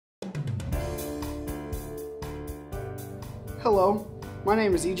Hello, my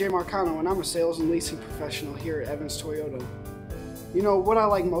name is EJ Marcano and I'm a sales and leasing professional here at Evans Toyota. You know, what I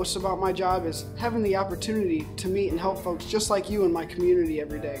like most about my job is having the opportunity to meet and help folks just like you in my community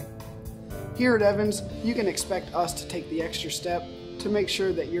every day. Here at Evans, you can expect us to take the extra step to make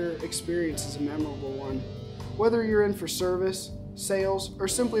sure that your experience is a memorable one. Whether you're in for service, sales, or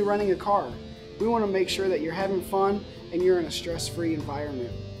simply renting a car, we want to make sure that you're having fun and you're in a stress-free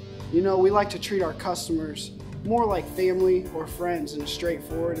environment. You know, we like to treat our customers more like family or friends in a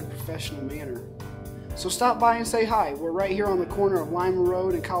straightforward and professional manner. So stop by and say hi. We're right here on the corner of Lima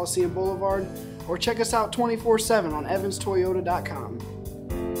Road and Coliseum Boulevard, or check us out 24/7 on evanstoyota.com.